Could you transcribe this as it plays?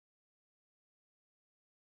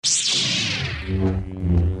Guess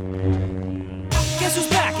who's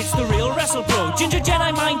back? It's the real WrestleBro. Ginger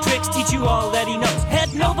Jedi mind tricks teach you all that he knows.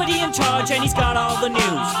 Had nobody in charge and he's got all the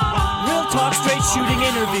news. Real talk, straight shooting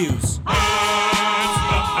interviews.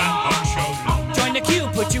 Join the queue,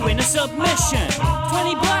 put you in a submission.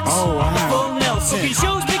 $20, full Nelson. Booking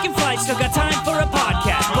shows, picking flights, still got time for a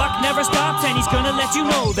podcast. Buck never stops and he's gonna let you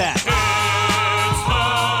know that.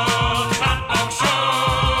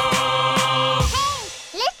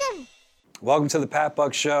 Hey, listen. Welcome to the Pat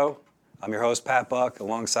Buck Show. I'm your host, Pat Buck.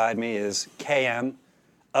 Alongside me is KM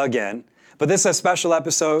again. But this is a special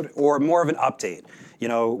episode, or more of an update. You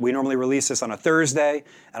know, we normally release this on a Thursday,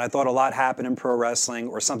 and I thought a lot happened in pro wrestling,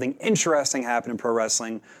 or something interesting happened in pro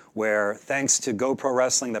wrestling, where thanks to Go Pro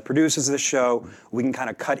Wrestling that produces this show, we can kind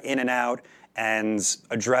of cut in and out and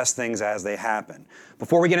address things as they happen.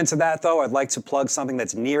 Before we get into that, though, I'd like to plug something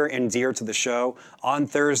that's near and dear to the show. On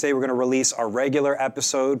Thursday, we're going to release our regular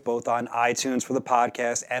episode, both on iTunes for the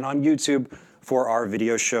podcast and on YouTube for our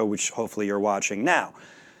video show, which hopefully you're watching now.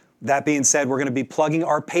 That being said, we're going to be plugging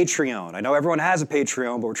our Patreon. I know everyone has a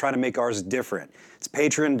Patreon, but we're trying to make ours different. It's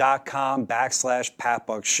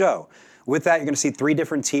patreon.com/PatBuckShow. With that, you're going to see 3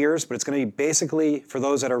 different tiers, but it's going to be basically for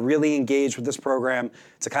those that are really engaged with this program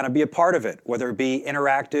to kind of be a part of it, whether it be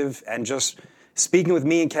interactive and just speaking with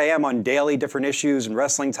me and KM on daily different issues and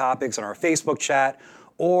wrestling topics on our Facebook chat,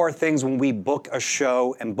 or things when we book a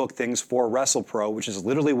show and book things for WrestlePro, which is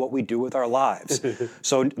literally what we do with our lives.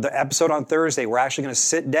 So the episode on Thursday, we're actually going to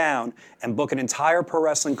sit down and book an entire pro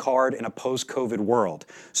wrestling card in a post-COVID world.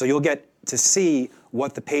 So you'll get to see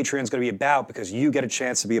what the Patreon is going to be about because you get a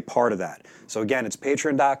chance to be a part of that. So again, it's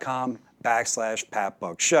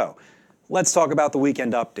patreon.com/PatBuckShow. Let's talk about the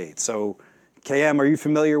weekend update. So KM, are you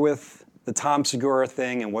familiar with the Tom Segura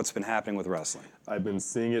thing and what's been happening with wrestling? I've been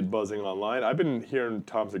seeing it buzzing online. I've been hearing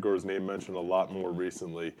Tom Segura's name mentioned a lot more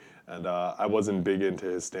recently, and I wasn't big into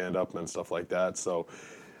his stand-up and stuff like that, so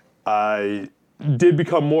I did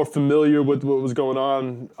become more familiar with what was going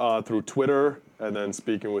on through Twitter, and then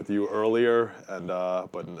speaking with you earlier, and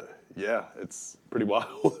but yeah, it's pretty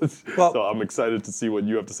wild. Well, so I'm excited to see what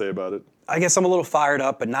you have to say about it. I guess I'm a little fired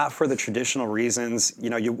up, but not for the traditional reasons. You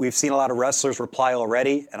know, we've seen a lot of wrestlers reply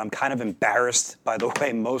already, and I'm kind of embarrassed by the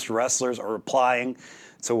way most wrestlers are replying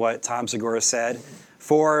to what Tom Segura said.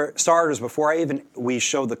 For starters, before we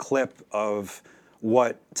showed the clip of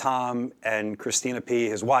what Tom and Christina P.,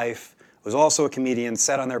 his wife, who's also a comedian,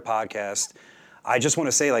 said on their podcast, I just want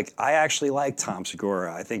to say, I actually like Tom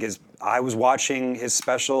Segura. I was watching his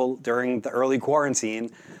special during the early quarantine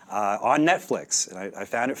on Netflix, and I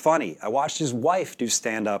found it funny. I watched his wife do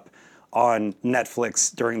stand-up on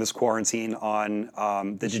Netflix during this quarantine on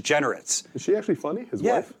The Degenerates. Is she actually funny, his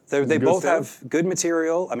wife? They both have good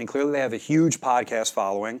material. I mean, clearly they have a huge podcast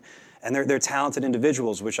following, and they're talented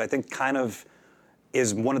individuals, which I think kind of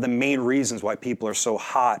is one of the main reasons why people are so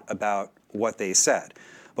hot about what they said.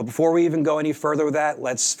 But before we even go any further with that,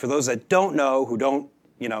 for those that don't know, who don't,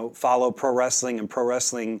 follow pro wrestling and pro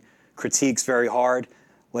wrestling critiques very hard,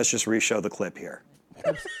 let's just re-show the clip here.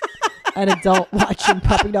 An adult watching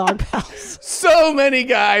Puppy Dog Pals. So many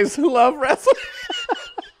guys who love wrestling.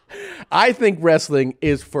 I think wrestling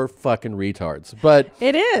is for fucking retards, but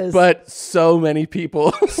it is. But so many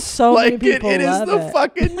people, so many people it is love the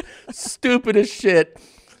fucking stupidest shit,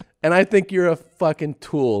 and I think you're a fucking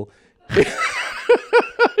tool.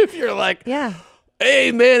 If you're like, yeah,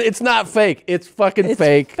 hey man, it's not fake, it's fucking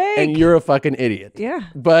fake, and you're a fucking idiot. Yeah,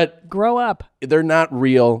 but grow up. They're not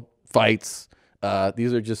real fights.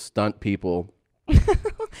 These are just stunt people.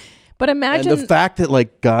 But imagine and the fact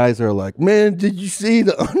that guys are like, man, did you see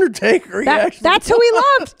the Undertaker? That's who he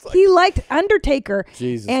loved. He liked Undertaker.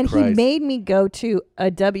 Jesus and Christ. He made me go to a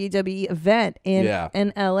WWE event in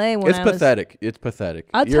LA when it's pathetic. It's pathetic.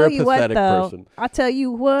 You're a pathetic person. I'll tell you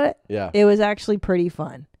what. Yeah. It was actually pretty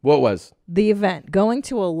fun. What was? The event. Going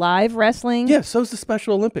to a live wrestling. Yeah, so's the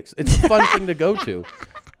Special Olympics. It's a fun thing to go to.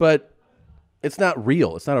 But it's not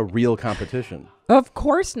real. It's not a real competition. Of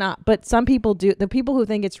course not. But some people do. The people who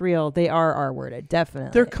think it's real, they are R-worded. Definitely.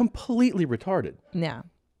 They're completely retarded. Yeah.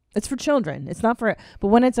 It's for children. It's not for... But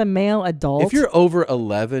when it's a male adult... If you're over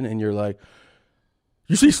 11 and you're like,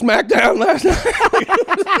 you see SmackDown last night?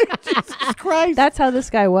 Jesus Christ. That's how this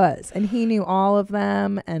guy was. And he knew all of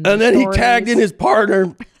them. And then he tagged in his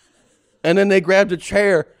partner. And then they grabbed a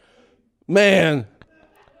chair. Man...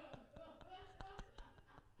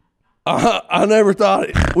 I never thought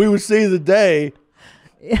we would see the day.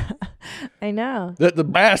 Yeah, I know. That the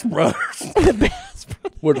Bass Brothers. The Bass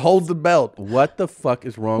Brothers. would hold the belt. What the fuck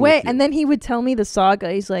is wrong with Wait, you? and then he would tell me the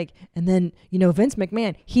saga. He's like, and then, Vince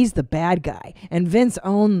McMahon, he's the bad guy. And Vince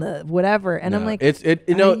owned the whatever. And I'm like,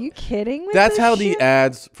 are you kidding me? That's how the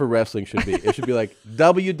ads for wrestling should be. It should be like,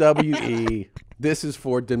 WWE, this is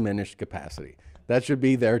for diminished capacity. That should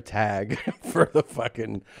be their tag for the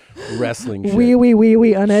fucking wrestling shit.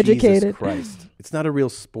 We uneducated. Jesus Christ. It's not a real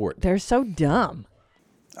sport. They're so dumb.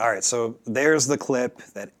 All right, so there's the clip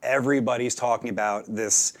that everybody's talking about.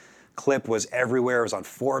 This clip was everywhere. It was on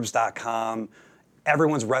Forbes.com.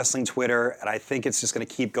 Everyone's wrestling Twitter, and I think it's just going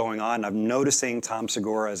to keep going on. I'm noticing Tom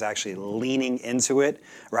Segura is actually leaning into it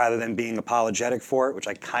rather than being apologetic for it, which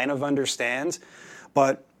I kind of understand.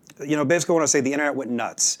 But, basically when I say the internet went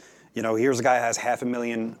nuts, here's a guy who has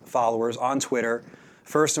 500,000 followers on Twitter.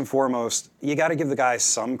 First and foremost, you got to give the guy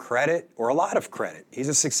some credit or a lot of credit. He's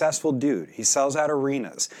a successful dude. He sells out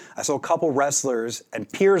arenas. I saw a couple wrestlers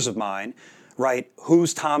and peers of mine write,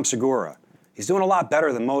 "Who's Tom Segura?" He's doing a lot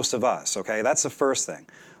better than most of us, okay? That's the first thing.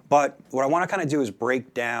 But what I want to kind of do is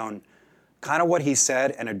break down kind of what he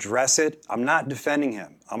said and address it. I'm not defending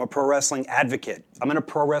him. I'm a pro wrestling advocate. I'm in a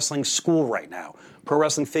pro wrestling school right now. Pro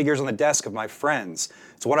wrestling figures on the desk of my friends.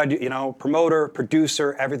 It's what I do, promoter,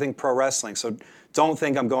 producer, everything pro wrestling. So don't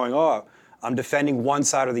think I'm going, I'm defending one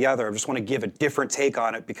side or the other. I just want to give a different take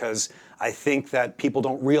on it because I think that people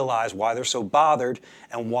don't realize why they're so bothered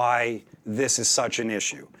and why this is such an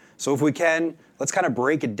issue. So if we can, let's kind of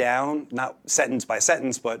break it down, not sentence by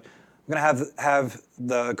sentence, but I'm going to have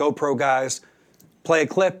the GoPro guys play a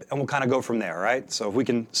clip and we'll kind of go from there, right? So if we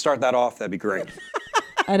can start that off, that'd be great.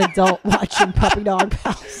 An adult watching Puppy Dog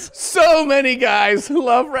Pals. So many guys who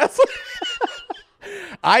love wrestling.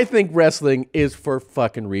 I think wrestling is for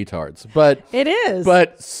fucking retards, but It is.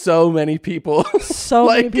 But so many people, So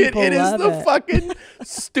many people it is love the it. fucking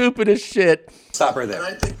stupidest shit. Stop right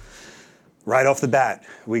there. Right off the bat,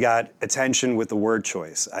 we got attention with the word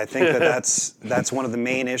choice. I think that's one of the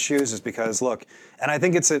main issues is because, look, and I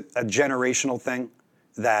think it's a generational thing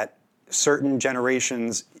that certain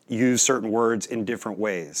generations use certain words in different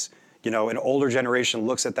ways. An older generation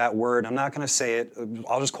looks at that word. I'm not going to say it.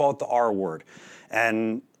 I'll just call it the R word.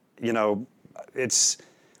 And, it's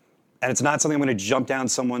not something I'm going to jump down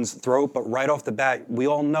someone's throat, but right off the bat, we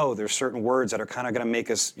all know there's certain words that are kind of going to make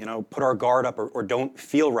us, put our guard up or don't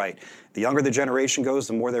feel right. The younger the generation goes,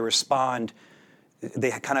 the more they respond.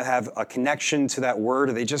 They kind of have a connection to that word,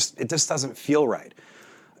 or it just doesn't feel right.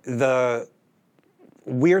 The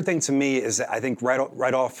weird thing to me is that I think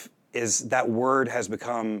right off is that word has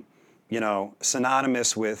become,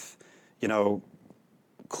 synonymous with,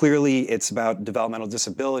 clearly it's about developmental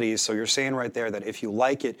disabilities. So you're saying right there that if you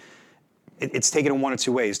like it, it's taken in one of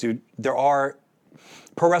two ways, dude. Pro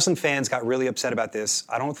wrestling fans got really upset about this.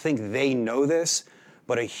 I don't think they know this,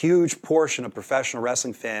 but a huge portion of professional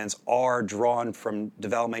wrestling fans are drawn from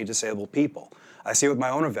developmentally disabled people. I see it with my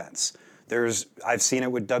own events. I've seen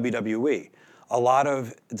it with WWE. A lot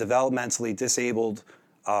of developmentally disabled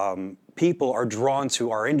people are drawn to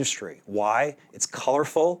our industry. Why? It's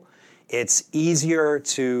colorful. It's easier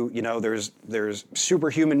to, there's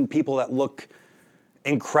superhuman people that look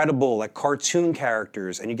incredible, like cartoon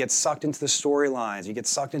characters, and you get sucked into the storylines. You get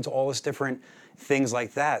sucked into all this different things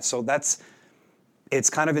like that. So it's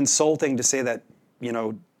kind of insulting to say that,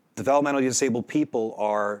 developmentally disabled people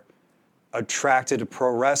are attracted to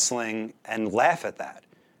pro wrestling and laugh at that.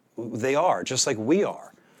 They are, just like we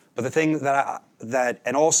are. But the thing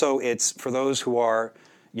and also it's for those who are,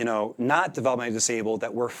 not developmentally disabled,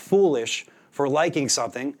 that we're foolish for liking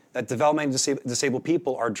something that developmentally disabled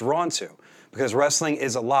people are drawn to. Because wrestling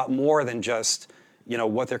is a lot more than just,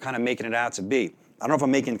 what they're kind of making it out to be. I don't know if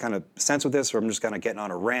I'm making kind of sense with this or I'm just kind of getting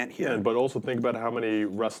on a rant here. Yeah, but also think about how many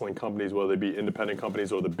wrestling companies, whether they be independent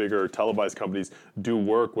companies or the bigger televised companies, do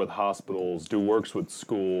work with hospitals, do works with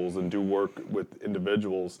schools, and do work with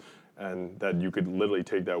individuals, and that you could literally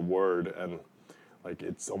take that word and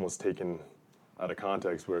it's almost taken out of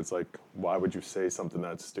context where it's like, why would you say something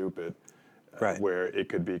that's stupid? Right. Where it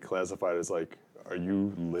could be classified as like, are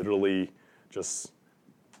you literally just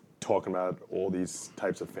talking about all these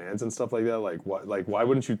types of fans and stuff like that? Why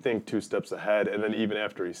wouldn't you think two steps ahead? And then even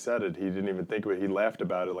after he said it, he didn't even think of it. He laughed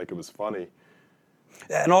about it like it was funny.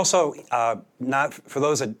 And also, not for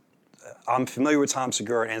those that I'm familiar with Tom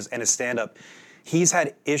Segura and his stand-up, he's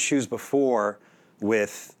had issues before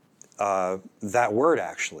with that word,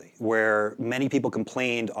 actually, where many people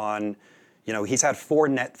complained on, he's had 4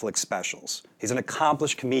 Netflix specials. He's an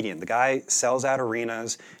accomplished comedian. The guy sells out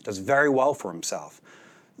arenas, does very well for himself.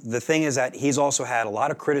 The thing is that he's also had a lot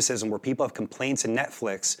of criticism where people have complained to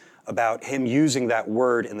Netflix about him using that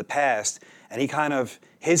word in the past, and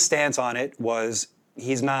his stance on it was,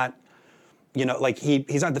 he's not, like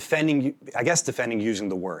he's not defending using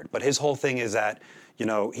the word, but his whole thing is that,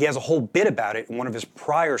 he has a whole bit about it in one of his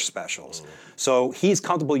prior specials. So he's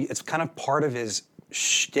comfortable. It's kind of part of his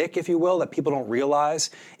shtick, if you will, that people don't realize.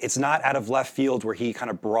 It's not out of left field where he kind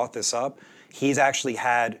of brought this up. He's actually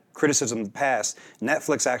had criticism in the past.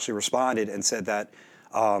 Netflix actually responded and said that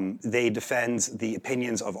they defend the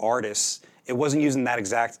opinions of artists. It wasn't using that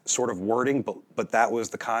exact sort of wording, but that was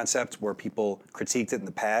the concept where people critiqued it in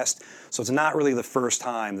the past. So it's not really the first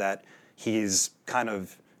time that he's kind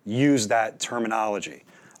of used that terminology.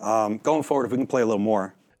 Going forward, if we can play a little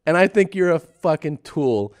more. And I think you're a fucking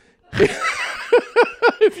tool.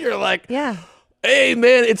 If you're like, yeah, hey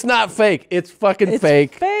man, it's not fake. It's fucking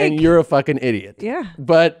fake. And you're a fucking idiot. Yeah.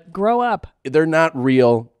 But grow up. They're not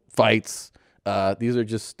real fights. These are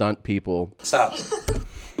just stunt people. Stop.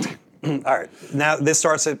 All right. Now this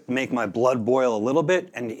starts to make my blood boil a little bit,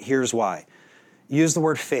 and here's why. Use the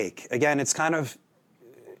word fake. Again, it's kind of,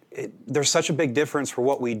 there's such a big difference for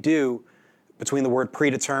what we do between the word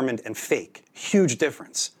predetermined and fake. Huge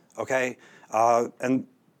difference, okay? And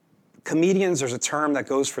comedians, there's a term that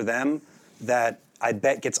goes for them that I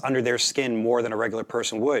bet gets under their skin more than a regular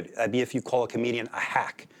person would. That'd be if you call a comedian a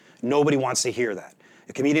hack. Nobody wants to hear that.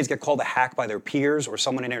 If comedians get called a hack by their peers or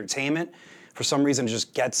someone in entertainment, for some reason it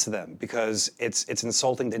just gets to them because it's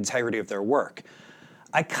insulting the integrity of their work.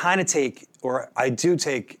 I do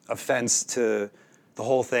take offense to the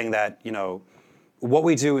whole thing that, what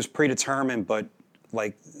we do is predetermined, but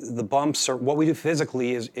like the bumps or what we do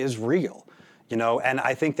physically is real, and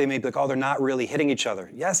I think they may be like, oh, they're not really hitting each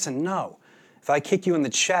other. Yes and no. If I kick you in the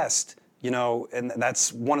chest, and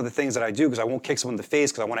that's one of the things that I do because I won't kick someone in the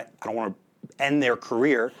face because I don't want to end their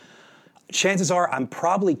career. Chances are I'm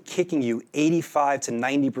probably kicking you 85 to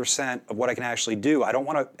 90% of what I can actually do. I don't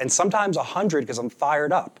want to, and sometimes 100 because I'm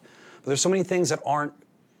fired up. But there's so many things that aren't,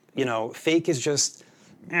 fake is just,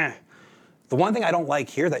 The one thing I don't like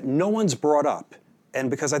here that no one's brought up, and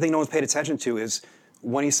because I think no one's paid attention to, is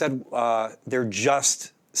when he said they're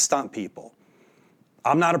just stunt people.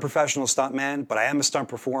 I'm not a professional stuntman, but I am a stunt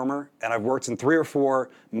performer, and I've worked in 3 or 4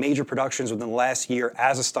 major productions within the last year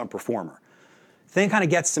as a stunt performer. The thing that kind of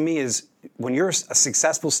gets to me is when you're a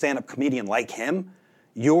successful stand-up comedian like him,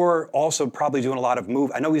 you're also probably doing a lot of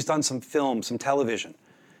I know he's done some film, some television.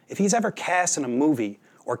 If he's ever cast in a movie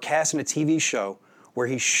or cast in a TV show where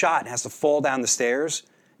he's shot and has to fall down the stairs,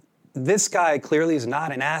 this guy clearly is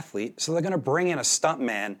not an athlete, so they're going to bring in a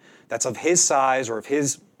stuntman that's of his size or of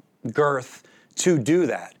his girth to do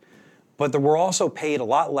that. But we're also paid a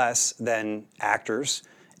lot less than actors,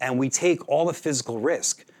 and we take all the physical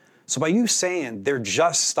risk. So by you saying they're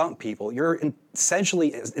just stunt people, you're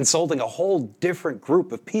essentially insulting a whole different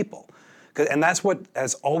group of people. And that's what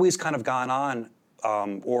has always kind of gone on,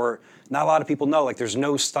 or not a lot of people know, like there's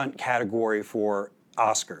no stunt category for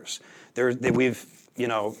Oscars.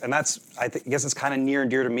 And that's, I guess it's kind of near and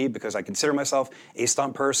dear to me because I consider myself a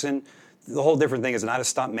stunt person. The whole different thing is not a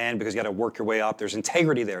stunt man because you got to work your way up. There's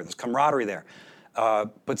integrity there. There's camaraderie there.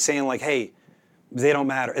 But saying like, hey, they don't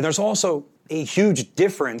matter. And there's also a huge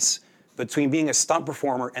difference between being a stunt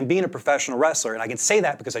performer and being a professional wrestler. And I can say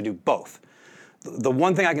that because I do both. The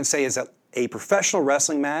one thing I can say is that a professional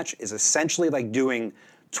wrestling match is essentially like doing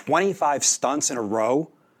 25 stunts in a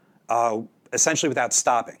row, essentially without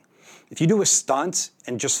stopping. If you do a stunt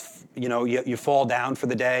and just, you fall down for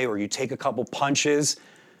the day or you take a couple punches,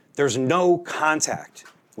 there's no contact.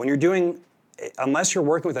 When you're unless you're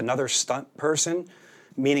working with another stunt person,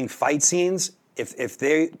 meaning fight scenes,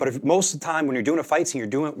 if most of the time when you're doing a fight scene, you're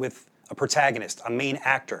doing it with a protagonist, a main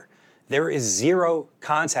actor. There is zero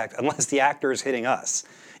contact unless the actor is hitting us.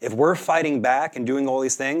 If we're fighting back and doing all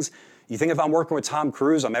these things, you think if I'm working with Tom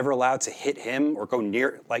Cruise, I'm ever allowed to hit him or go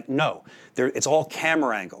near? Like, no. It's all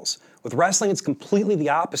camera angles. With wrestling, it's completely the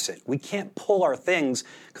opposite. We can't pull our things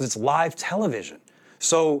because it's live television.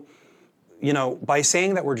 So, by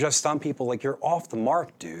saying that we're just stunt people, like, you're off the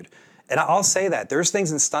mark, dude. And I'll say that. There's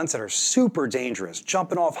things in stunts that are super dangerous.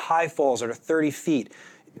 Jumping off high falls that are 30 feet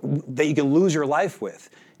that you can lose your life with.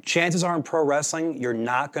 Chances are in pro wrestling, you're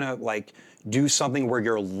not going to, do something where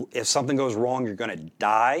if something goes wrong, you're going to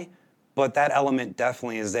die. But that element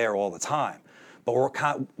definitely is there all the time.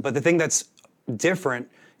 But the thing that's different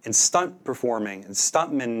in stunt performing and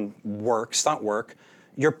stunt work,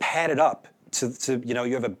 you're padded up to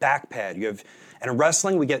you have a back pad. And in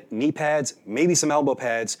wrestling, we get knee pads, maybe some elbow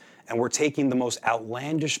pads, and we're taking the most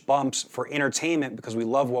outlandish bumps for entertainment because we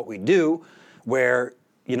love what we do, where,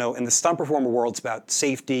 in the stunt performer world, it's about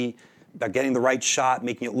safety, about getting the right shot,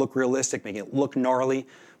 making it look realistic, making it look gnarly.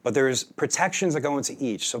 But there's protections that go into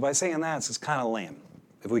each. So by saying that, it's kind of lame.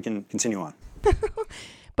 If we can continue on.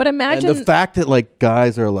 But imagine and the fact that like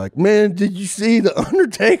guys are like, man, did you see the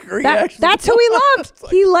Undertaker? That's who he loved.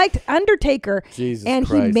 He liked Undertaker. Jesus and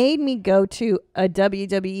Christ. He made me go to a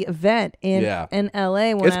WWE event in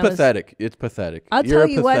LA when it's pathetic. It's pathetic. You're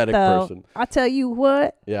a pathetic person. I'll tell you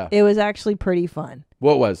what. Yeah. It was actually pretty fun.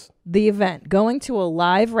 What was? The event. Going to a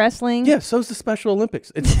live wrestling. Yeah, so's the Special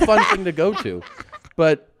Olympics. It's a fun thing to go to,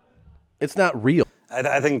 but it's not real.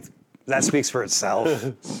 I think that speaks for itself.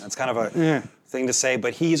 That's kind of a thing to say,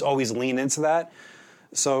 but he's always leaned into that.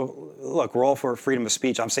 So, look, we're all for freedom of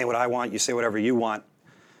speech. I'm saying what I want. You say whatever you want.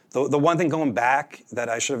 The one thing going back that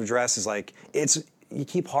I should have addressed is like, you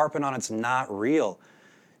keep harping on it's not real.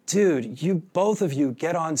 Dude, both of you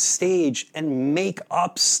get on stage and make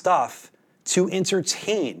up stuff to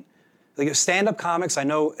entertain. Like stand-up comics, I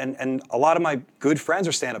know, and a lot of my good friends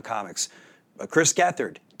are stand-up comics. Chris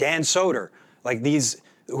Gethard, Dan Soder, like these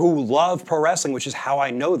who love pro wrestling, which is how I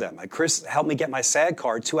know them. Like Chris helped me get my SAG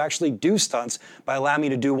card to actually do stunts by allowing me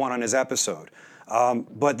to do one on his episode.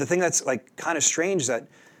 But the thing that's like kind of strange is that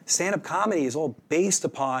stand-up comedy is all based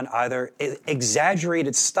upon either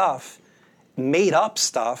exaggerated stuff, made up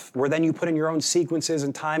stuff, where then you put in your own sequences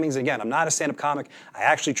and timings. Again, I'm not a stand-up comic. I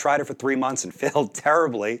actually tried it for 3 months and failed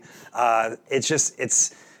terribly. It's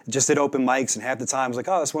just at open mics, and half the time I was like,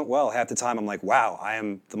 oh, this went well. Half the time I'm like, wow, I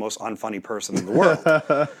am the most unfunny person in the world.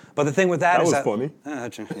 But the thing with that is that... was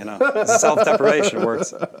funny. You know, it's self-deprivation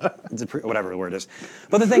works. Whatever the word is.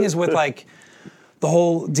 But the thing is with like, the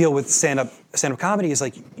whole deal with stand-up comedy is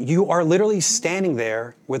like, you are literally standing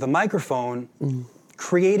there with a microphone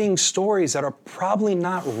creating stories that are probably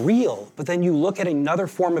not real, but then you look at another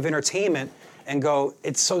form of entertainment and go,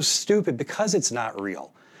 it's so stupid because it's not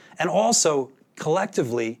real. And also,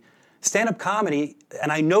 collectively, stand-up comedy,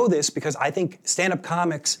 and I know this because I think stand-up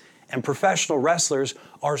comics and professional wrestlers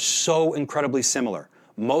are so incredibly similar.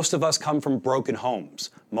 Most of us come from broken homes.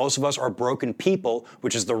 Most of us are broken people,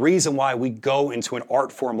 which is the reason why we go into an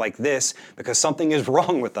art form like this, because something is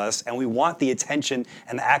wrong with us and we want the attention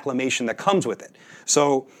and the acclamation that comes with it.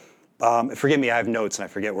 So, forgive me, I have notes and I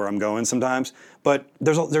forget where I'm going sometimes, but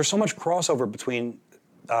there's so much crossover between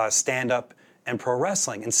stand-up and pro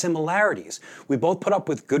wrestling and similarities. We both put up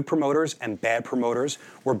with good promoters and bad promoters.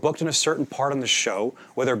 We're booked in a certain part on the show,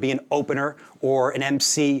 whether it be an opener or an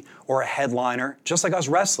MC or a headliner, just like us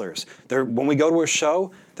wrestlers. When we go to a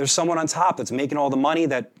show, there's someone on top that's making all the money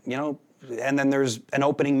that, you know, and then there's an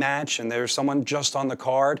opening match and there's someone just on the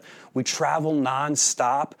card. We travel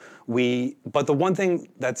nonstop. But the one thing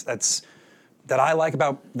that I like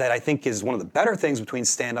about, that I think is one of the better things between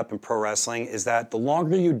stand-up and pro wrestling, is that the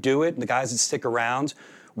longer you do it, the guys that stick around,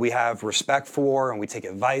 we have respect for and we take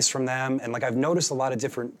advice from them. And like I've noticed a lot of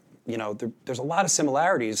different, you know, there's a lot of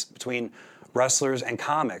similarities between wrestlers and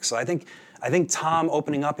comics. So I think Tom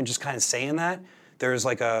opening up and just kind of saying that, there's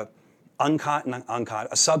like a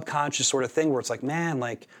subconscious sort of thing where it's like, man,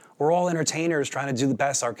 like we're all entertainers trying to do the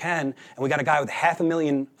best we can, and we got a guy with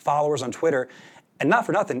 500,000 followers on Twitter. And not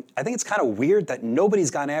for nothing, I think it's kind of weird that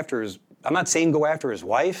nobody's gone after I'm not saying go after his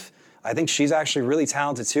wife. I think she's actually really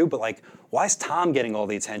talented too, but like, why is Tom getting all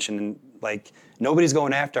the attention and like nobody's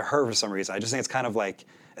going after her for some reason? I just think it's kind of like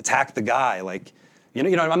attack the guy. Like, you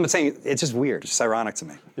know, I'm not saying, it's just weird. It's just ironic to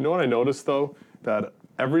me. You know what I noticed though? That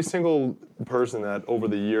every single person that over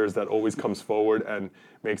the years that always comes forward and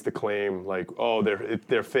makes the claim like, oh,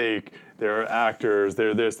 they're fake, they're actors,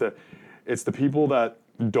 they're this, that. It's the people that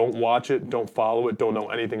don't watch it, don't follow it, don't know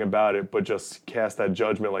anything about it, but just cast that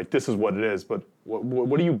judgment like this is what it is. But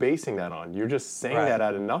what are you basing that on? You're just saying that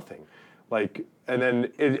out of nothing. Like, and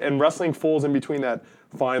then and wrestling falls in between that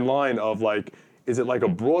fine line of like, is it like a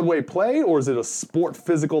Broadway play or is it a sport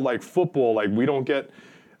physical like football? Like we don't get,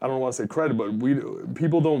 I don't want to say credit, but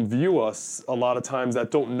people don't view us a lot of times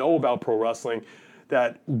that don't know about pro wrestling,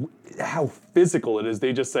 that how physical it is.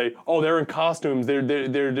 They just say, oh, they're in costumes,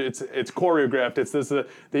 it's choreographed, it's this,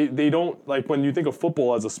 they don't, like when you think of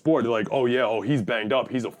football as a sport, they're like, oh yeah, oh he's banged up,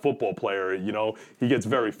 he's a football player, you know, he gets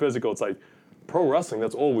very physical. It's like, pro wrestling,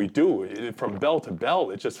 that's all we do. From belt to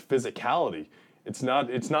belt, it's just physicality. It's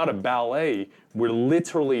not a ballet. We're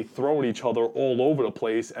literally throwing each other all over the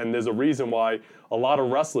place, and there's a reason why a lot of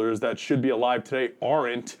wrestlers that should be alive today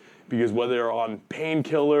aren't, because whether they're on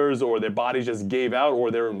painkillers or their bodies just gave out or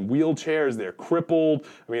they're in wheelchairs, they're crippled.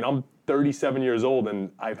 I mean, I'm 37 years old and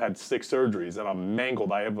I've had 6 surgeries and I'm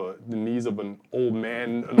mangled. I have the knees of an old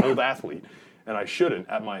man, an old athlete, and I shouldn't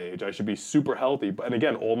at my age. I should be super healthy. And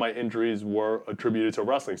again, all my injuries were attributed to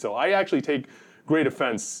wrestling. So I actually take great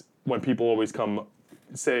offense when people always come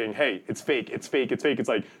saying, hey, it's fake, it's fake, it's fake. It's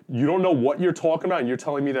like, you don't know what you're talking about and you're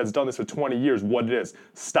telling me that's done this for 20 years, what it is.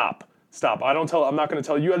 Stop. Stop. I'm not going to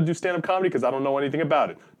tell you how to do stand-up comedy because I don't know anything about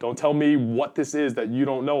it. Don't tell me what this is that you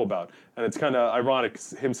don't know about. And it's kind of ironic,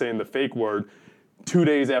 him saying the fake word 2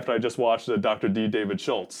 days after I just watched Dr. D. David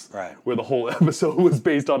Schultz, right, where the whole episode was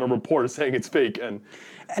based on a reporter saying it's fake. And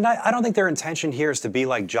I don't think their intention here is to be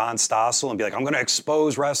like John Stossel and be like, I'm going to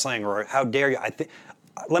expose wrestling, or how dare you.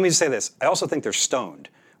 Let me just say this. I also think they're stoned,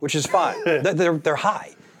 which is fine. They're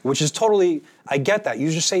high, which is totally, I get that.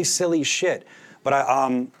 You just say silly shit. But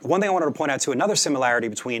one thing I wanted to point out, too, another similarity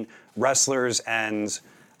between wrestlers and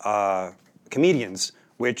comedians,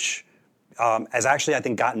 which has actually, I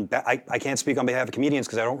think, gotten better. I can't speak on behalf of comedians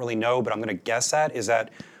because I don't really know, but I'm going to guess that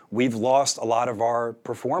we've lost a lot of our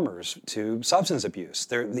performers to substance abuse.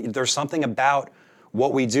 There's something about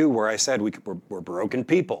what we do where I said we're broken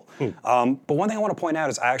people. But one thing I want to point out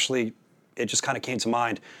is it just kind of came to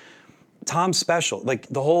mind. Tom's special, like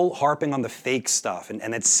the whole harping on the fake stuff,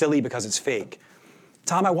 and it's silly because it's fake.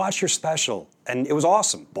 Tom, I watched your special, and it was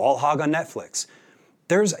awesome. Ball Hog on Netflix.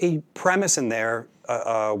 There's a premise in there,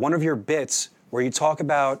 one of your bits, where you talk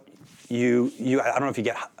about you. I don't know if you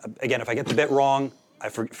get, again, if I get the bit wrong,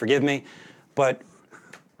 forgive me, but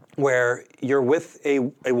where you're with a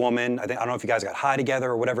woman, I don't know if you guys got high together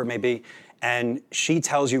or whatever it may be, and she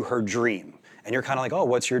tells you her dream, and you're kind of like, oh,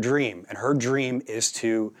 what's your dream? And her dream is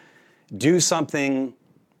to do something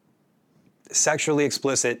sexually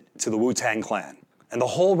explicit to the Wu-Tang Clan. And the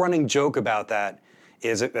whole running joke about that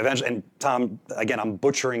is eventually, and Tom, again, I'm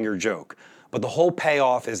butchering your joke, but the whole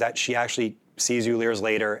payoff is that she actually sees you years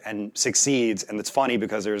later and succeeds, and it's funny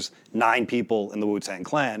because there's 9 people in the Wu-Tang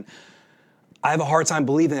Clan. I have a hard time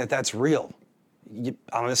believing that that's real.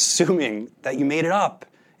 I'm assuming that you made it up.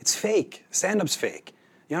 It's fake. Stand-up's fake.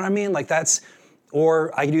 You know what I mean? Like that's,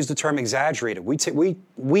 or I could use the term exaggerated. We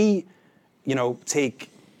take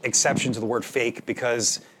exception to the word fake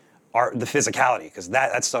because the physicality, because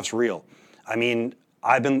that stuff's real. I mean,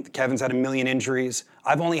 Kevin's had a million injuries.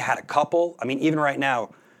 I've only had a couple. I mean, even right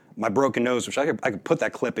now, my broken nose, which I could put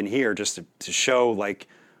that clip in here just to show like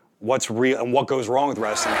what's real and what goes wrong with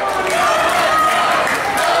wrestling.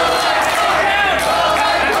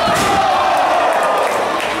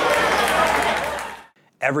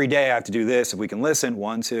 Every day I have to do this. If we can listen,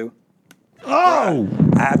 1, 2. Oh!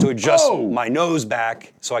 I have to adjust my nose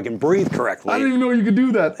back so I can breathe correctly. I didn't even know you could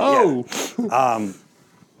do that. Oh! Yeah.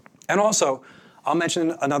 And also, I'll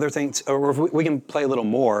mention another thing, or if we can play a little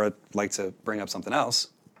more, I'd like to bring up something else.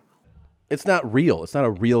 It's not real. It's not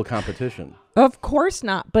a real competition. Of course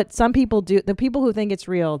not. But some people do. The people who think it's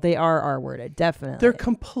real, they are R-worded, definitely. They're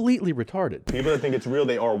completely retarded. People that think it's real,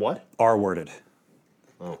 they are what? R-worded.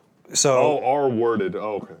 Oh. So R-worded.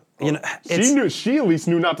 Oh, okay. Oh. You know, she at least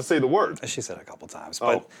knew not to say the word. She said it a couple times.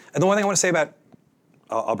 But and the one thing I want to say about,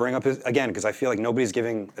 I'll bring up again because I feel like nobody's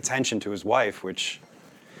giving attention to his wife, which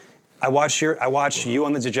I watched you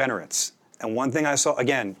on The Degenerates, and one thing I saw,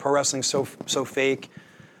 again, pro wrestling's so fake.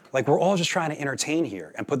 Like, we're all just trying to entertain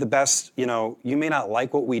here and put the best, you may not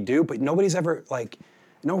like what we do, but nobody's ever,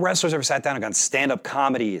 no wrestler's ever sat down and gone, stand-up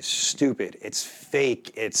comedy is stupid, it's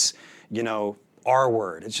fake, it's,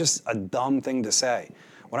 R-word. It's just a dumb thing to say.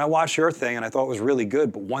 When I watched your thing, and I thought it was really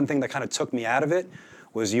good, but one thing that kind of took me out of it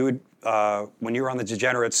was you would, when you were on The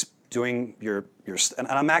Degenerates doing your and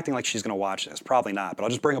I'm acting like she's going to watch this, probably not, but I'll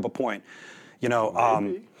just bring up a point.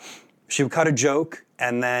 She would cut a joke,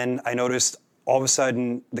 and then I noticed all of a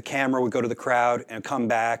sudden the camera would go to the crowd and come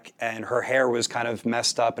back, and her hair was kind of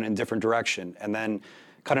messed up and in a different direction, and then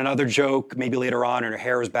cut another joke maybe later on, and her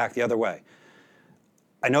hair was back the other way.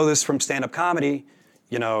 I know this from stand-up comedy,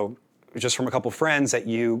 just from a couple friends, that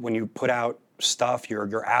when you put out stuff,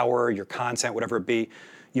 your hour, your content, whatever it be,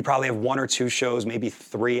 you probably have 1 or 2 shows, maybe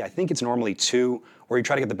 3. I think it's normally 2, where you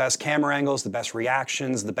try to get the best camera angles, the best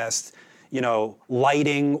reactions, the best,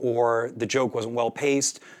 lighting, or the joke wasn't well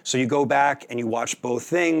paced. So you go back and you watch both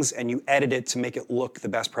things and you edit it to make it look the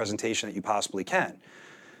best presentation that you possibly can.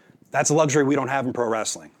 That's a luxury we don't have in pro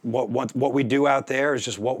wrestling. What we do out there is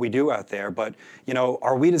just what we do out there. But,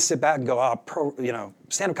 are we to sit back and go,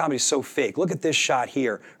 stand-up comedy is so fake. Look at this shot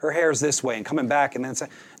here. Her hair's this way, and coming back and then say,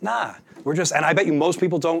 nah, and I bet you most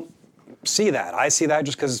people don't see that. I see that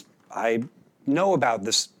just because I know about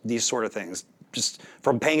these sort of things, just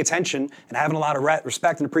from paying attention and having a lot of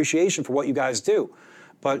respect and appreciation for what you guys do.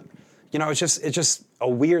 But, it's just a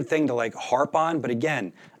weird thing to harp on. But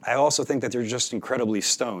again, I also think that they're just incredibly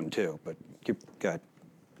stoned too. But go ahead.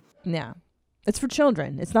 Yeah. It's for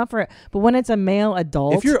children. It's not for, but when it's a male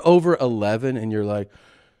adult. If you're over 11 and you're like,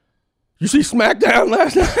 you see SmackDown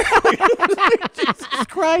last night? Jesus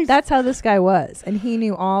Christ. That's how this guy was. And he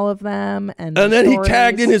knew all of them. And then he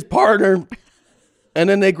tagged in his partner, and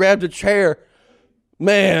then they grabbed a chair.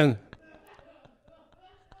 Man,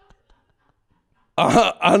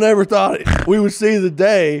 I never thought we would see the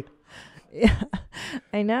day. Yeah,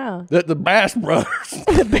 I know. That the Bass Brothers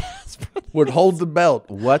would hold the belt.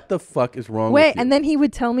 What the fuck is wrong with you? And then he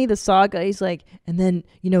would tell me the saga. He's like, and then,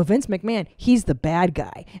 Vince McMahon, he's the bad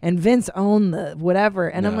guy. And Vince owned the whatever.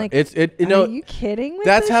 And I'm like, are you kidding with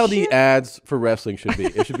That's this how shit? the ads for wrestling should be.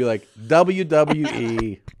 It should be like,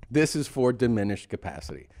 WWE, this is for diminished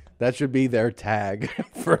capacity. That should be their tag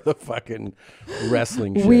for the fucking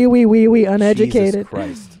wrestling shit. We uneducated. Jesus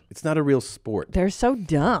Christ. It's not a real sport. They're so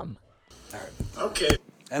dumb. Okay.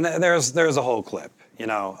 And there's a whole clip,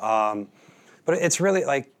 but it's really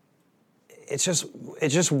like, it's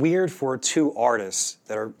just weird for two artists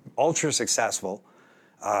that are ultra successful.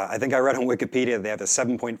 I think I read on Wikipedia they have a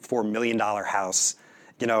 $7.4 million house,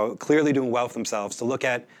 clearly doing well for themselves, to look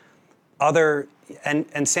at other,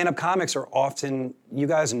 and stand-up comics are often, you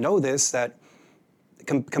guys know this, that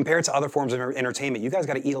compared to other forms of entertainment, you guys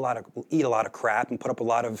got to eat a lot of crap and put up a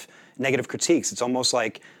lot of negative critiques. It's almost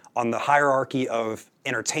like on the hierarchy of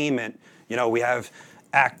entertainment, we have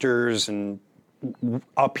actors and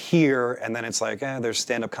up here, and then it's like, there's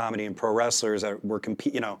stand-up comedy and pro wrestlers that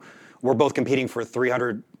we're both competing for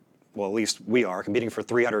 300, well, at least we are, competing for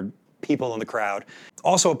 300 people in the crowd.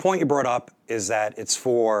 Also, a point you brought up is that it's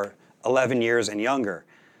for 11 years and younger.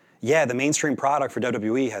 Yeah, the mainstream product for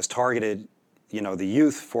WWE has targeted, the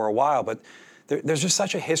youth for a while, but there's just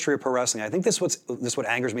such a history of pro wrestling. I think this what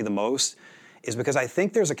angers me the most is because I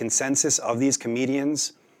think there's a consensus of these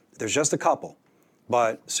comedians. There's just a couple,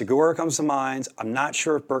 but Segura comes to mind. I'm not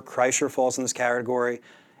sure if Bert Kreischer falls in this category,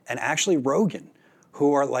 and actually Rogan,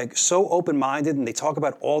 who are like so open-minded and they talk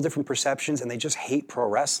about all different perceptions and they just hate pro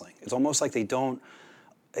wrestling. It's almost like they don't.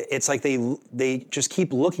 It's like they just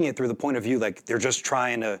keep looking at it through the point of view like they're just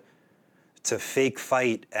trying to fake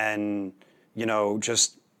fight and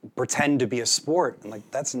just pretend to be a sport, and like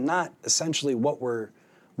that's not essentially what we're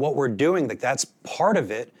doing. Like that's part of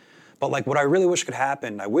it, but like what I really wish could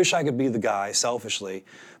happen, I wish I could be the guy selfishly,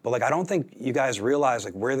 but like I don't think you guys realize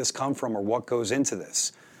like where this come from or what goes into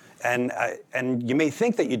this, and you may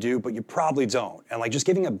think that you do, but you probably don't. And like just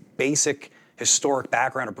giving a basic historic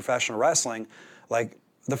background of professional wrestling, like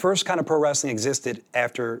the first kind of pro wrestling existed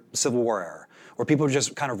after Civil War era, where people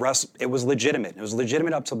just kind of wrestle. It was legitimate. It was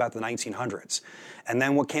legitimate up to about the 1900s. And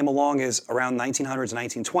then what came along is around 1900s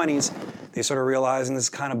and 1920s, they started realizing this is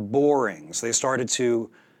kind of boring. So they started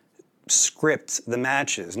to script the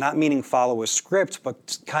matches, not meaning follow a script,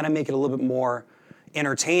 but kind of make it a little bit more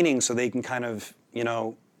entertaining so they can kind of,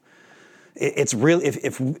 it's real.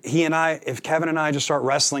 If Kevin and I just start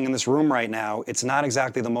wrestling in this room right now, it's not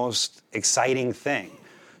exactly the most exciting thing.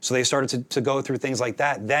 So they started to go through things like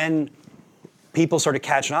that. Then people started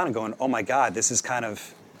catching on and going, oh my God, this is kind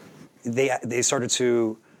of, they started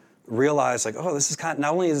to realize like, oh, this is kind of,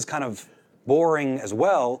 not only is this kind of boring as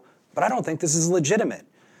well, but I don't think this is legitimate.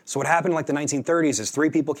 So what happened in like the 1930s is three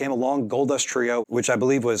people came along, Goldust Trio, which I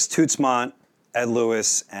believe was Toots Mondt, Ed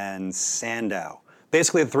Lewis, and Sandow.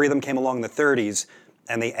 Basically, the three of them came along in the 30s,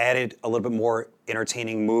 and they added a little bit more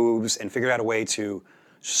entertaining moves and figured out a way to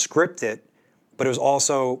script it, but it was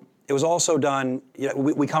also done,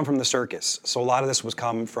 we come from the circus, so a lot of this was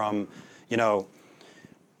come from, and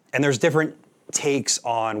there's different takes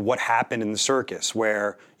on what happened in the circus,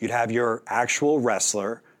 where you'd have your actual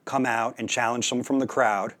wrestler come out and challenge someone from the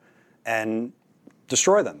crowd and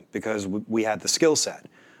destroy them because we had the skill set.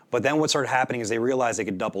 But then what started happening is they realized they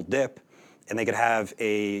could double dip, and they could have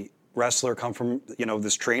a wrestler come from,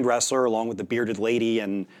 this trained wrestler along with the bearded lady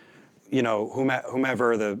and,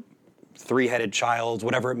 whomever, the three-headed child,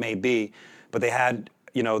 whatever it may be. But they had,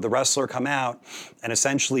 the wrestler come out and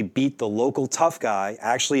essentially beat the local tough guy,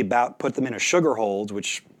 actually put them in a sugar hold,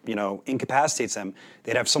 which, incapacitates them.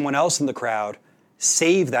 They'd have someone else in the crowd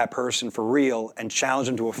save that person for real and challenge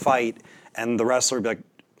them to a fight, and the wrestler would be like,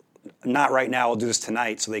 not right now, I'll do this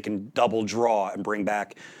tonight, so they can double draw and bring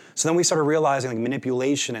back. So then we started realizing like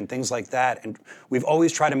manipulation and things like that, and we've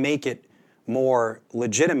always tried to make it more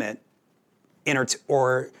legitimate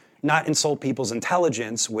or not insult people's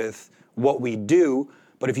intelligence with what we do,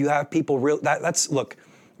 but if you have people look,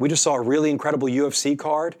 we just saw a really incredible UFC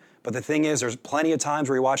card, but the thing is there's plenty of times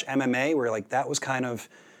where you watch MMA where like that was kind of,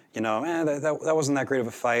 that wasn't that great of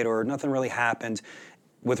a fight or nothing really happened.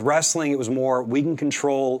 With wrestling, it was more, we can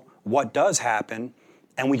control what does happen,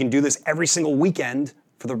 and we can do this every single weekend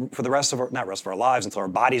for the rest of our lives until our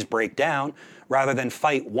bodies break down, rather than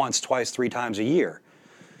fight once, twice, 3 times a year.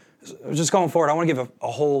 Just going forward, I want to give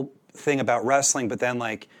a whole thing about wrestling, but then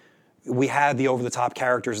like we had the over-the-top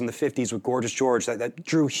characters in the 50s with Gorgeous George that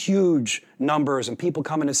drew huge numbers and people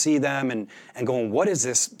coming to see them and going, what is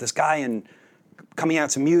this guy coming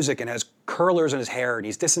out to music and has curlers in his hair, and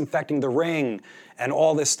he's disinfecting the ring, and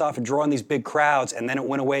all this stuff, and drawing these big crowds, and then it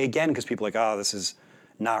went away again because people were like, oh, this is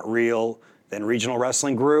not real. Then regional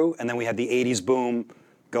wrestling grew, and then we had the 80s boom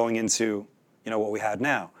going into, what we had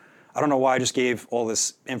now. I don't know why I just gave all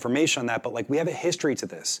this information on that, but like we have a history to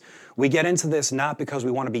this. We get into this not because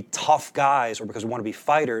we want to be tough guys or because we want to be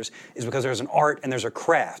fighters, it's because there's an art and there's a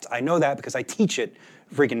craft. I know that because I teach it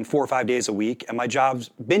freaking 4 or 5 days a week, and my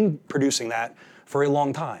job's been producing that for a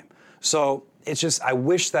long time. So it's just, I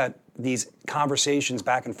wish that these conversations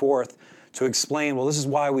back and forth to explain, well, this is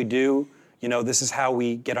why we do, this is how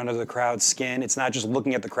we get under the crowd's skin. It's not just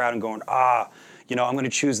looking at the crowd and going, I'm going to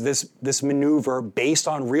choose this maneuver based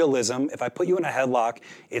on realism. If I put you in a headlock,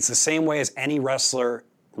 it's the same way as any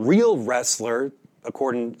real wrestler,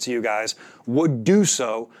 according to you guys, would do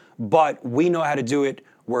so, but we know how to do it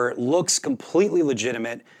where it looks completely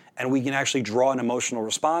legitimate and we can actually draw an emotional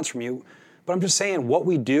response from you. But I'm just saying, what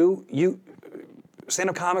we do,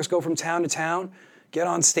 stand-up comics go from town to town, get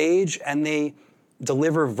on stage, and they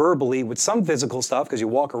deliver verbally with some physical stuff because you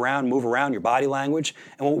walk around, move around, your body language.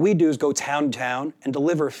 And what we do is go town to town and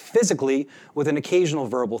deliver physically with an occasional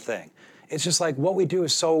verbal thing. It's just like what we do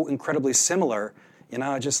is so incredibly similar.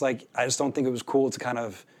 I just don't think it was cool to kind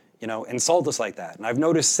of, insult us like that. And I've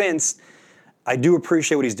noticed since, I do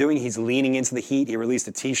appreciate what he's doing. He's leaning into the heat. He released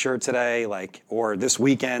a T-shirt today, or this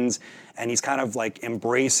weekend, and he's kind of like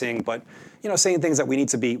embracing, but saying things that we need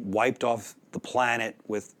to be wiped off the planet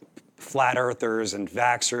with flat earthers and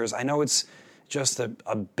vaxxers. I know it's just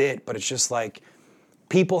a bit, but it's just like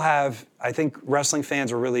I think wrestling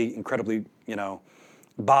fans are really incredibly,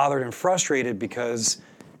 bothered and frustrated because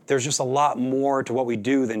there's just a lot more to what we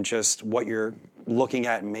do than just what you're looking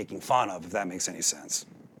at and making fun of, if that makes any sense.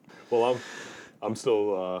 Well, I'm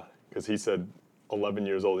still, because he said 11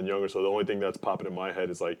 years old and younger, so the only thing that's popping in my head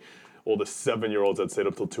is like all the 7-year-olds that stayed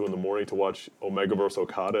up till 2 a.m. to watch Omega vs.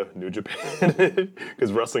 Okada, New Japan,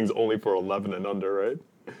 because wrestling's only for 11 and under, right?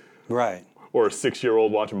 Right. Or a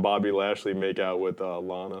 6-year-old watching Bobby Lashley make out with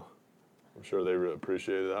Lana. I'm sure they really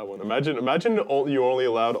appreciated that one. Imagine you're only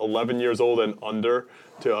allowed 11 years old and under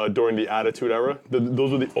to during the Attitude Era.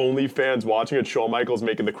 Those were the only fans watching it. Shawn Michaels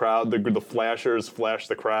making the crowd, the flashers flash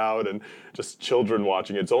the crowd, and just children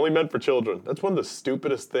watching it. It's only meant for children. That's one of the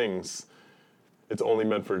stupidest things. It's only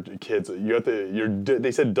meant for kids.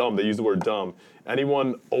 They said dumb. They used the word dumb.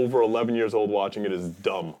 Anyone over 11 years old watching it is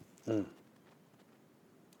dumb.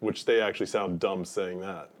 Which they actually sound dumb saying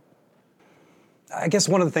that. I guess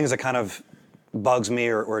one of the things that kind of bugs me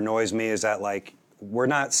or annoys me is that we're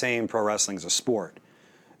not saying pro wrestling is a sport.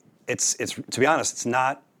 It's to be honest, it's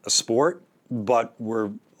not a sport, but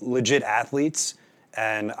we're legit athletes,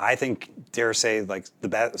 and I think dare say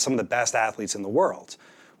some of the best athletes in the world.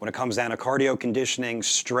 When it comes down to cardio, conditioning,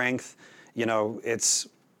 strength,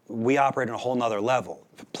 we operate on a whole nother level.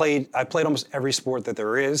 I played almost every sport that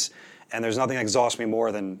there is, and there's nothing that exhausts me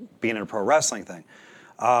more than being in a pro wrestling thing.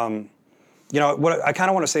 What I kind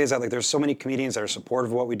of want to say is that there's so many comedians that are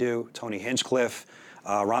supportive of what we do. Tony Hinchcliffe,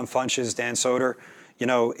 Ron Funches, Dan Soder.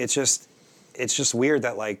 It's just weird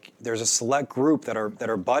that there's a select group that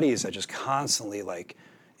are buddies that just constantly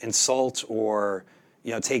insult or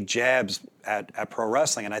take jabs at pro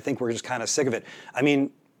wrestling, and I think we're just kind of sick of it. I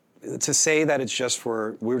mean, to say that it's just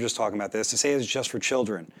for, we were just talking about this, to say it's just for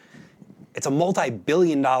children, it's a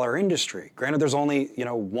multi-billion-dollar industry. Granted, there's only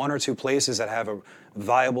 1 or 2 places that have a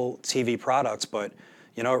viable TV products, but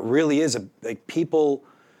it really is people.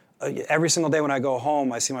 Every single day when I go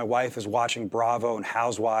home, I see my wife is watching Bravo and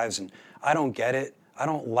Housewives, and I don't get it. I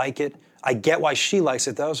don't like it. I get why she likes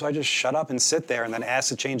it though, so I just shut up and sit there and then ask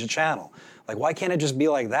to change the channel. Why can't it just be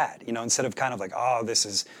like that? Instead of kind of this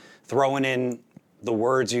is throwing in the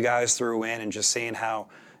words you guys threw in and just saying how,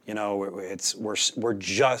 they're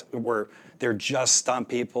just stunt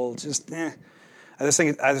people. I just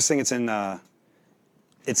think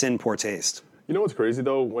it's in poor taste. You know what's crazy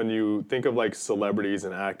though? When you think of celebrities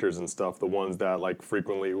and actors and stuff, the ones that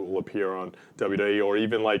frequently will appear on WWE, or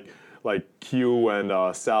even like Q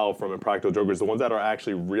and Sal from Impractical Jokers, the ones that are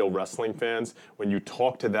actually real wrestling fans, when you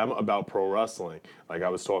talk to them about pro wrestling, when I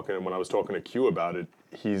was talking to Q about it,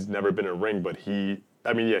 he's never been in a ring, but he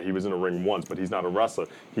was in a ring once, but he's not a wrestler.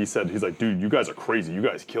 He's like, dude, you guys are crazy. You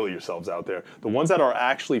guys kill yourselves out there. The ones that are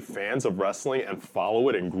actually fans of wrestling and follow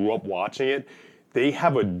it and grew up watching it, they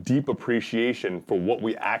have a deep appreciation for what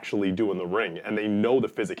we actually do in the ring, and they know the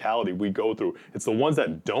physicality we go through. It's the ones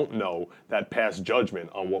that don't know that pass judgment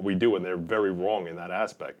on what we do, and they're very wrong in that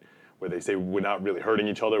aspect, where they say we're not really hurting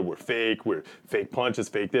each other, we're fake punches,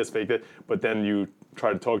 fake this, fake that. But then you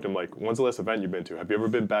try to talk to him, like, when's the last event you've been to? Have you ever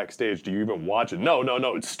been backstage? Do you even watch it? No,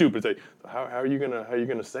 it's stupid. It's like, how are you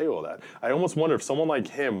gonna say all that? I almost wonder if someone like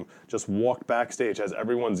him just walked backstage as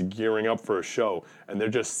everyone's gearing up for a show, and they're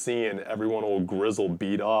just seeing everyone all grizzled,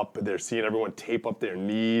 beat up. They're seeing everyone tape up their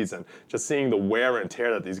knees, and just seeing the wear and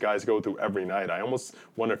tear that these guys go through every night. I almost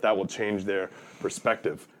wonder if that will change their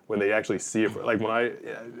perspective when they actually see it. Like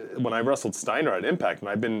when I wrestled Steiner at Impact, and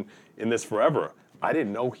I've been in this forever, I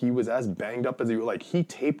didn't know he was as banged up as he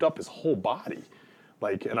taped up his whole body.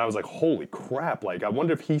 Like, and I was like, holy crap. Like, I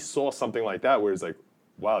wonder if he saw something like that where he's like,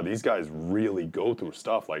 wow, these guys really go through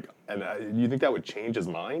stuff. Like, and you think that would change his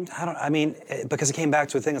mind? Because it came back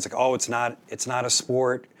to a thing. It's like, oh, it's not a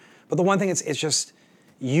sport. But the one thing, it's just,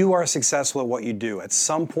 you are successful at what you do. At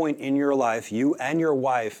some point in your life, you and your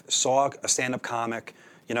wife saw a stand-up comic.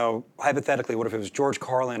 You know, hypothetically, what if it was George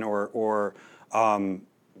Carlin or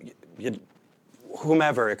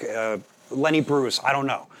whomever, Lenny Bruce, I don't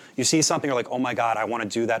know. You see something, you're like, oh my God, I want to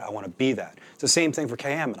do that, I want to be that. It's the same thing for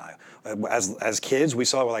KM and I. As kids, we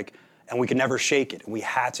saw, and we could never shake it. And we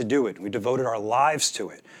had to do it. We devoted our lives to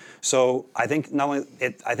it. So I think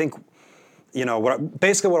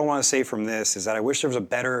basically what I want to say from this is that I wish there was a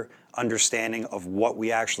better understanding of what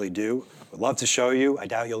we actually do. I would love to show you. I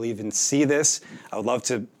doubt you'll even see this. I would love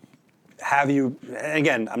to have you, and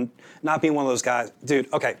again, I'm not being one of those guys.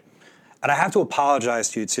 Dude, okay. And I have to apologize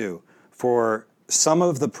to you, too, for some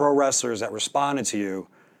of the pro wrestlers that responded to you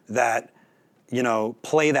that,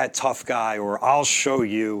 play that tough guy or I'll show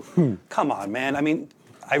you. Come on, man. I mean,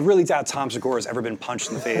 I really doubt Tom Segura has ever been punched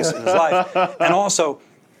in the face in his life. And also,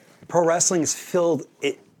 pro wrestling is filled.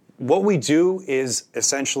 What we do is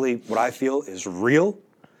essentially what I feel is real.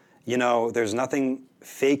 There's nothing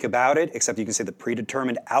fake about it, except you can say the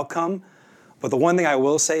predetermined outcome. But the one thing I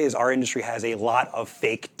will say is our industry has a lot of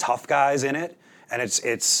fake tough guys in it, and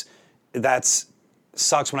that's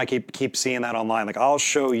sucks when I keep seeing that online. Like, I'll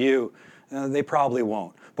show you. They probably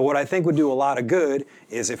won't. But what I think would do a lot of good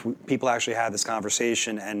is if people actually have this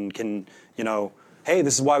conversation and can, hey,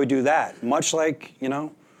 this is why we do that. Much like,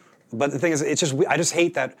 But the thing is, I just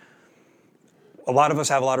hate that a lot of us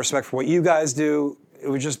have a lot of respect for what you guys do. It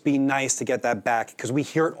would just be nice to get that back, because we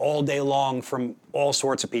hear it all day long from all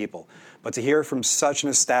sorts of people. But to hear it from such an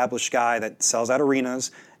established guy that sells out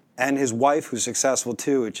arenas, and his wife who's successful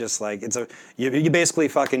too, it's just like, you basically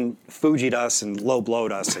fucking Fuji'd us and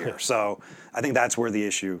low-blowed us here. So I think that's where the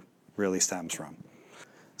issue really stems from.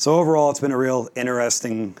 So overall, it's been a real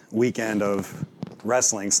interesting weekend of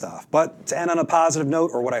wrestling stuff. But to end on a positive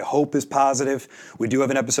note, or what I hope is positive, we do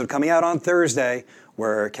have an episode coming out on Thursday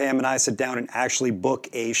where KM and I sit down and actually book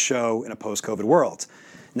a show in a post-COVID world.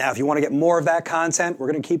 Now, if you want to get more of that content,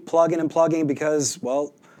 we're going to keep plugging because,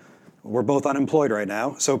 well, we're both unemployed right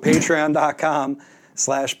now. So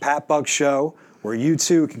patreon.com/PatBuckShow, where you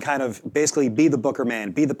two can kind of basically be the booker man,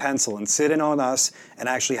 be the pencil, and sit in on us and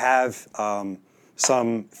actually have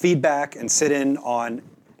some feedback and sit in on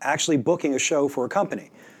actually booking a show for a company.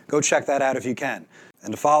 Go check that out if you can.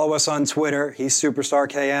 And to follow us on Twitter, he's Superstar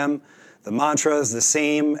KM. The mantra is the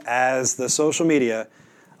same as the social media.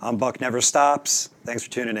 I'm Buck Never Stops. Thanks for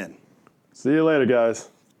tuning in. See you later, guys.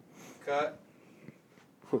 Cut.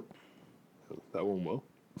 That one will.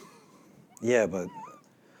 Yeah, but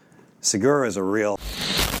Segura is a real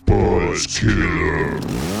Buzz Killer.